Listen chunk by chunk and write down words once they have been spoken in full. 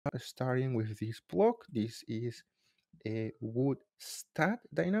Starting with this block, this is a wood stat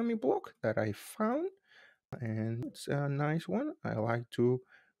dynamic block that I found, and it's a nice one. I like to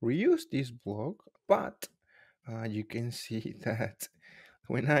reuse this block, but you can see that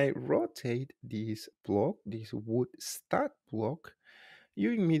when I rotate this block, this wood stat block,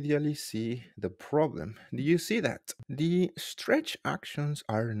 you immediately see the problem. Do you see that? The stretch actions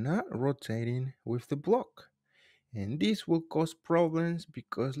are not rotating with the block. And this will cause problems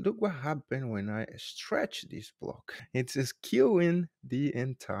because look what happened when I stretch this block. It's skewing the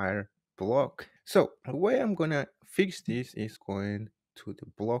entire block. So the way I'm gonna fix this is going to the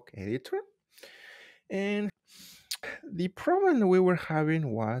block editor. And the problem that we were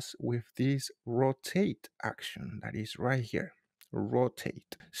having was with this rotate action that is right here.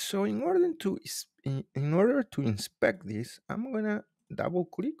 Rotate. So in order to inspect this, I'm gonna double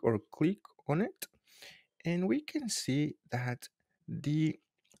click or click on it, and we can see that the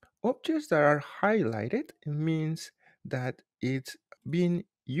objects that are highlighted means that it's being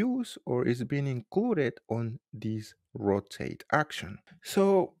used or is being included on this rotate action.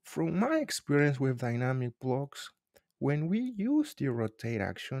 So from my experience with dynamic blocks, when we use the rotate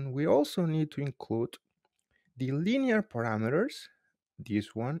action, we also need to include the linear parameters,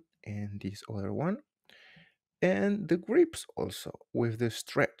 this one and this other one, and the grips also with the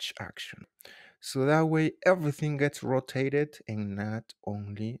stretch action. So that way everything gets rotated and not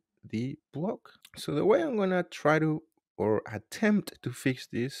only the block. So the way I'm gonna try to or attempt to fix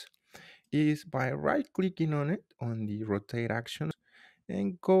this is by right clicking on it on the rotate action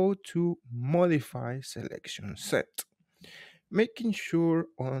and go to modify selection set, making sure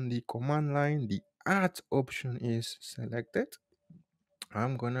on the command line the add option is selected.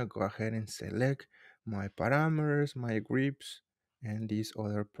 I'm gonna go ahead and select my parameters, my grips, and this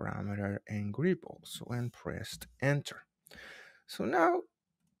other parameter and grip also, and pressed enter. So now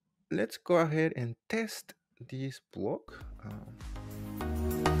let's go ahead and test this block.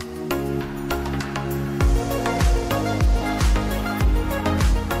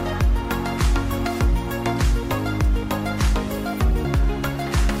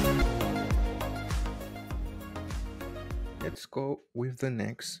 Let's go with the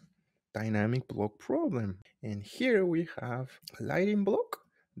next dynamic block problem. And here we have a lighting block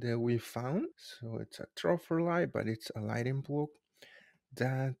that we found. So it's a troffer light, but it's a lighting block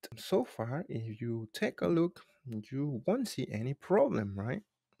that so far, if you take a look, you won't see any problem, right?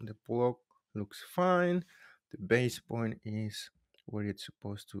 The block looks fine. The base point is where it's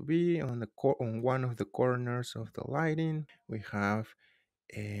supposed to be on on one of the corners of the lighting. We have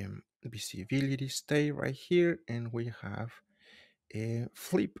a visibility state right here, and we have a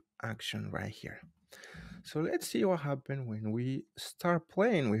flip action right here. So let's see what happens when we start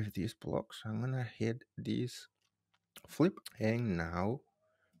playing with these blocks. I'm gonna hit this flip, and now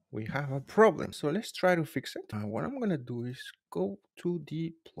we have a problem. So let's try to fix it. What I'm gonna do is go to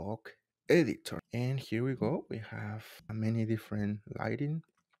the block editor, and here we go. We have many different lighting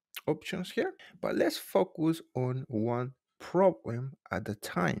options here, but let's focus on one problem at a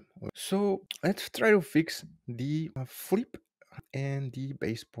time. So let's try to fix the flip and the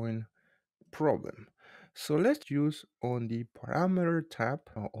base point problem. So let's use on the parameter tab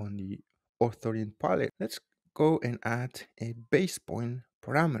on the authoring palette. Let's go and add a base point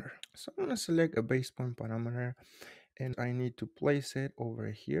parameter. So I'm going to select a base point parameter, and I need to place it over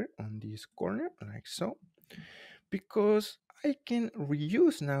here on this corner like so, because I can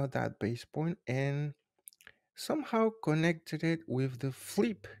reuse now that base point and somehow connected it with the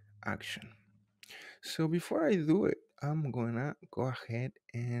flip action. So before I do it, I'm gonna go ahead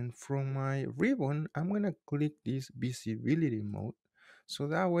and from my ribbon, I'm gonna click this visibility mode. So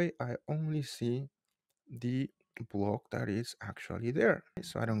that way I only see the block that is actually there,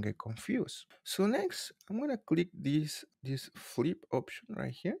 so I don't get confused. So next, I'm gonna click this flip option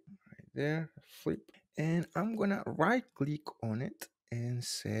right here, right there, flip, and I'm gonna right click on it and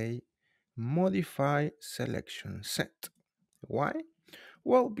say modify selection set. Why?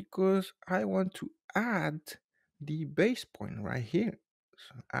 Well, because I want to add the base point right here.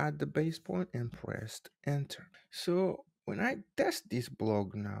 So add the base point and press enter. So when I test this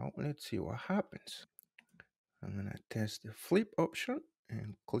block now, let's see what happens. I'm gonna test the flip option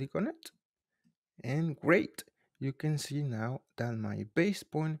and click on it. And great, you can see now that my base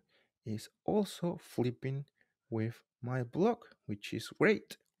point is also flipping with my block, which is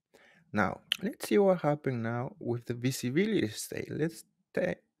great. Now, let's see what happened now with the visibility state. Let's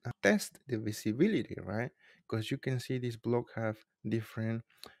test the visibility, right? Because you can see this block have different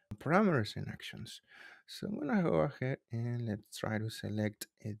parameters and actions. So I'm gonna go ahead and let's try to select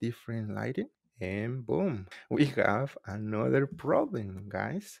a different lighting. And boom, we have another problem,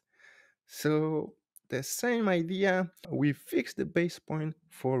 guys. So the same idea, we fixed the base point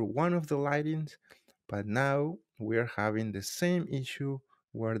for one of the lightings, but now we're having the same issue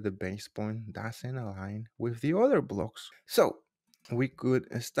where the base point doesn't align with the other blocks. So we could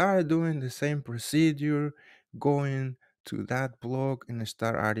start doing the same procedure, going to that block and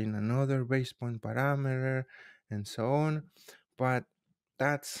start adding another base point parameter and so on. But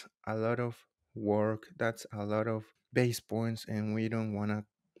that's a lot of work, that's a lot of base points, and we don't want to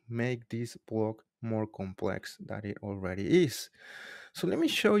make this block more complex than it already is. So let me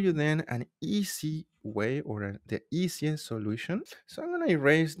show you then an easy way, or the easiest solution. So I'm going to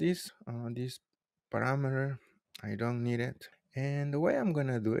erase this parameter. I don't need it. And the way I'm going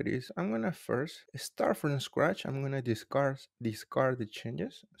to do it is I'm going to first start from scratch. I'm going to discard the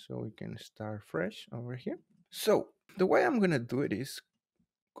changes so we can start fresh over here. So the way I'm going to do it is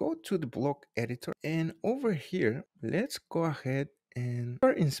go to the block editor, and over here let's go ahead and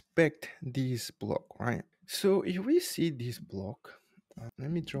inspect this block, right? So if we see this block, let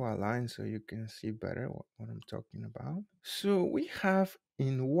me draw a line so you can see better what I'm talking about. So we have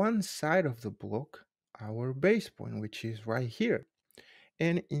in one side of the block our base point, which is right here,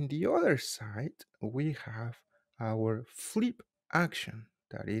 and in the other side we have our flip action,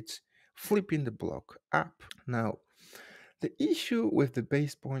 that it's flipping the block up. Now the issue with the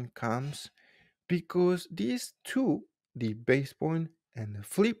base point comes because these two, the base point and the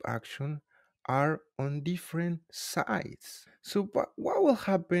flip action, are on different sides. So but what will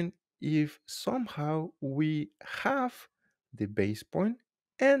happen if somehow we have the base point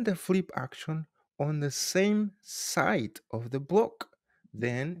and the flip action on the same side of the block?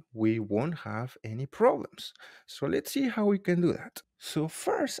 Then we won't have any problems. So let's see how we can do that. So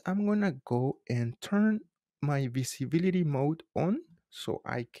first I'm gonna go and turn my visibility mode on so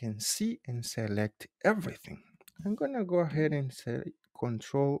I can see and select everything. I'm gonna go ahead and select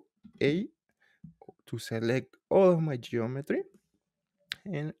Control A to select all of my geometry,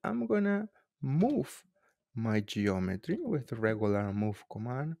 and I'm gonna move my geometry with the regular move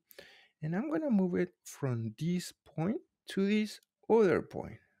command, and I'm gonna move it from this point to this other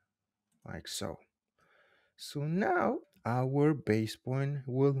point, like so. So now our base point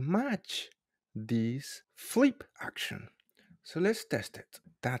will match this flip action. So let's test it.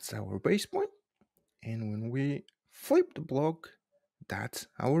 That's our base point. And when we flip the block, that's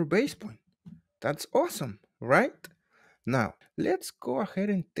our base point. That's awesome, right? Now, let's go ahead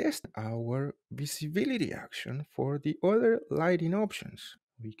and test our visibility action for the other lighting options.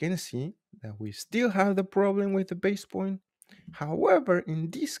 We can see that we still have the problem with the base point. However,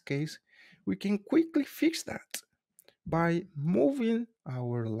 in this case, we can quickly fix that by moving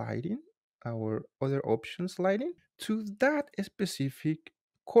our lighting, our other options lighting, to that specific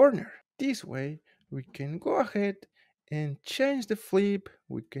corner. This way, we can go ahead and change the flip.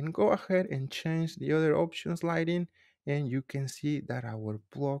 We can go ahead and change the other options lighting, and you can see that our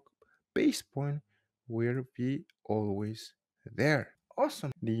block base point will be always there.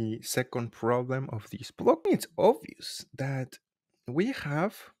 Awesome. The second problem of this block, it's obvious that we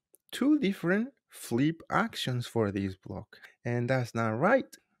have two different flip actions for this block, and that's not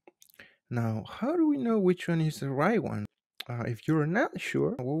right. Now, how do we know which one is the right one? If you're not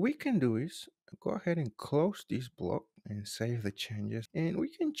sure, what we can do is go ahead and close this block and save the changes, and we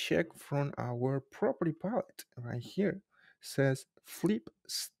can check from our property palette right here. It says flip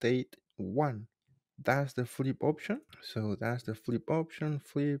state 1. That's the flip option. So that's the flip option,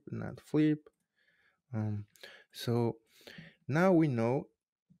 flip, not flip. Um, so now we know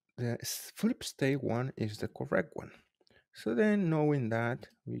the flip state 1 is the correct one. So then knowing that,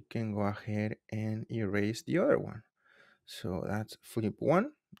 we can go ahead and erase the other one. So that's flip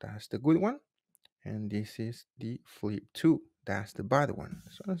 1, that's the good one. And this is the flip 2, that's the bad one.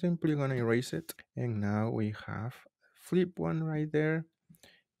 So I'm simply gonna erase it. And now we have flip 1 right there.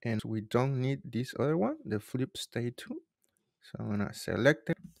 And we don't need this other one, the flip state 2. So I'm gonna select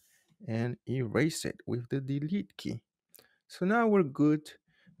it and erase it with the delete key. So now we're good.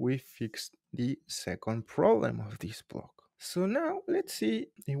 We fixed the second problem of this block. So now let's see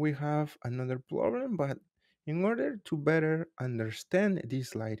if we have another problem, but in order to better understand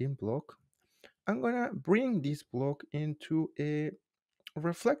this lighting block, I'm gonna bring this block into a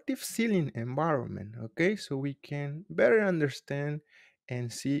reflective ceiling environment, okay? So we can better understand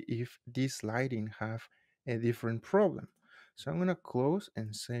and see if this lighting have a different problem. So I'm gonna close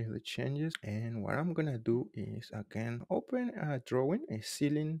and save the changes, and what I'm gonna do is again open a drawing, a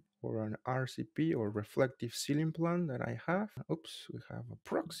ceiling or an RCP or reflective ceiling plan that I have. Oops, we have a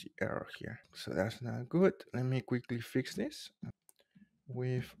proxy error here, so that's not good. Let me quickly fix this.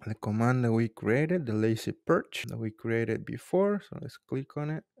 with the command that we created, the lazy perch that we created before. So let's click on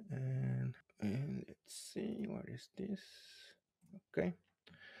it and let's see, what is this? Okay,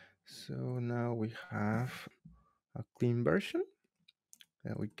 so now we have a clean version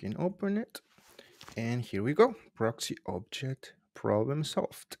that we can open it, and here we go. Proxy object problem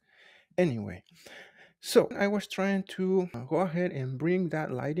solved. Anyway, so I was trying to go ahead and bring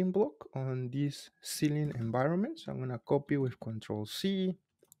that lighting block on this ceiling environment. So I'm going to copy with Control C,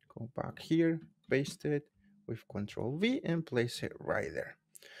 go back here, paste it with Control V, and place it right there.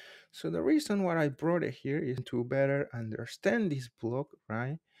 So the reason why I brought it here is to better understand this block,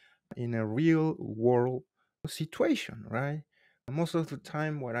 right, in a real world situation, right? Most of the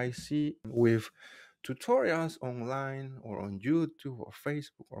time, what I see with tutorials online or on YouTube or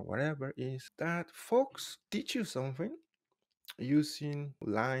Facebook or whatever is that folks teach you something using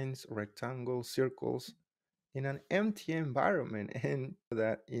lines, rectangles, circles in an empty environment, and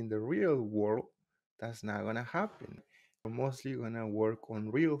that in the real world that's not gonna happen. We're mostly gonna work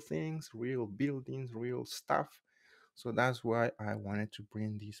on real things, real buildings, real stuff. So that's why I wanted to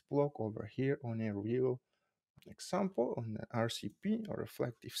bring this block over here on a real example on the RCP or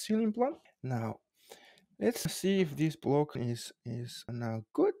reflective ceiling plan. Now let's see if this block is now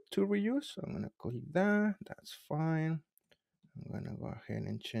good to reuse. So I'm gonna click that, that's fine. I'm gonna go ahead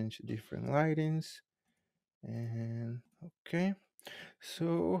and change different lightings, and okay,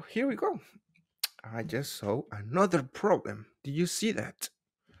 so here we go. I just saw another problem. Do you see that?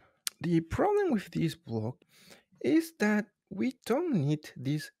 The problem with this block is that we don't need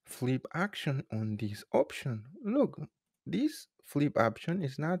this flip action on this option. Look, this flip action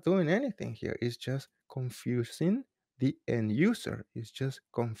is not doing anything here. It's just confusing the end user. It's just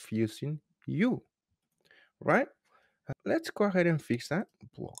confusing you, right? Let's go ahead and fix that.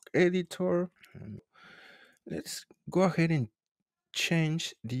 Block editor. Let's go ahead and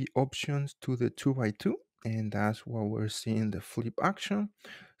change the options to the 2x2, and that's what we're seeing, the flip action.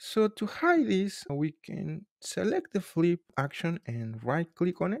 So to hide this, we can select the flip action and right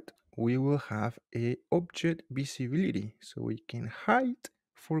click on it. We will have a object visibility, so we can hide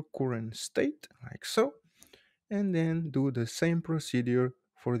for current state like so, and then do the same procedure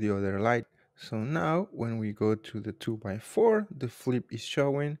for the other light. So now when we go to the 2x4, the flip is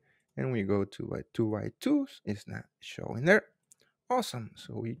showing, and we go to 2x2s, it's not showing there. Awesome.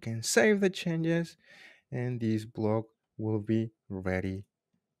 So we can save the changes, and this block will be ready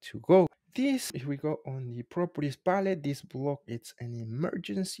to go. This, if we go on the properties palette, this block, it's an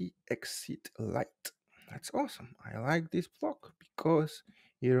emergency exit light. That's awesome. I like this block because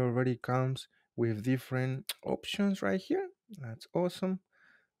it already comes with different options right here. That's awesome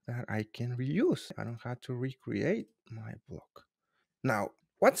that I can reuse. I don't have to recreate my block. Now,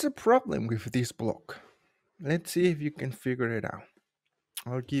 what's the problem with this block? Let's see if you can figure it out.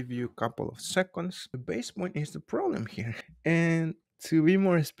 I'll give you a couple of seconds. The base point is the problem here. And to be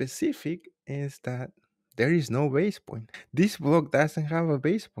more specific, is that there is no base point. This block doesn't have a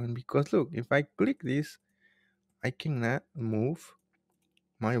base point because look, if I click this, I cannot move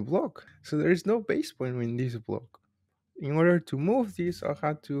my block. So there is no base point in this block. In order to move this, I'll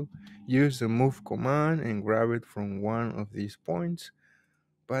have to use the move command and grab it from one of these points.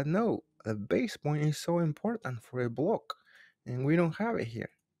 But no, a base point is so important for a block, and we don't have it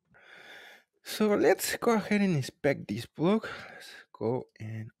here. So let's go ahead and inspect this block. Let's go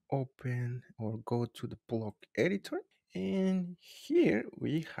and open or go to the block editor. And here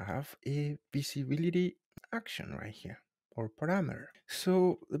we have a visibility action right here, or parameter.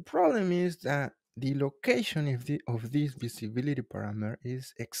 So the problem is that the location of this visibility parameter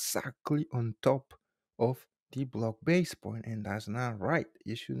is exactly on top of the block base point, and that's not right.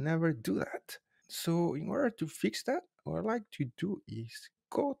 You should never do that. So in order to fix that, what I like to do is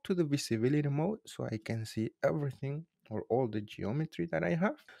go to the visibility mode so I can see everything or all the geometry that I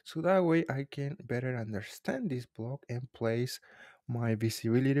have. So that way I can better understand this block and place my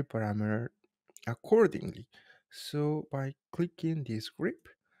visibility parameter accordingly. So by clicking this grip,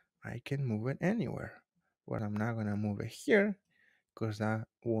 I can move it anywhere. But I'm not gonna move it here because that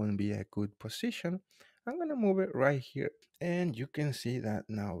won't be a good position. I'm gonna move it right here, and you can see that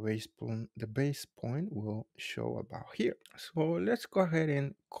now the base point will show about here. So let's go ahead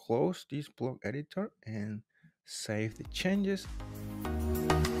and close this block editor and save the changes.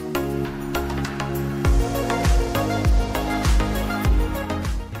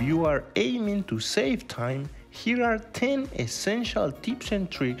 If you are aiming to save time, here are 10 essential tips and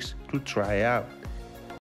tricks to try out.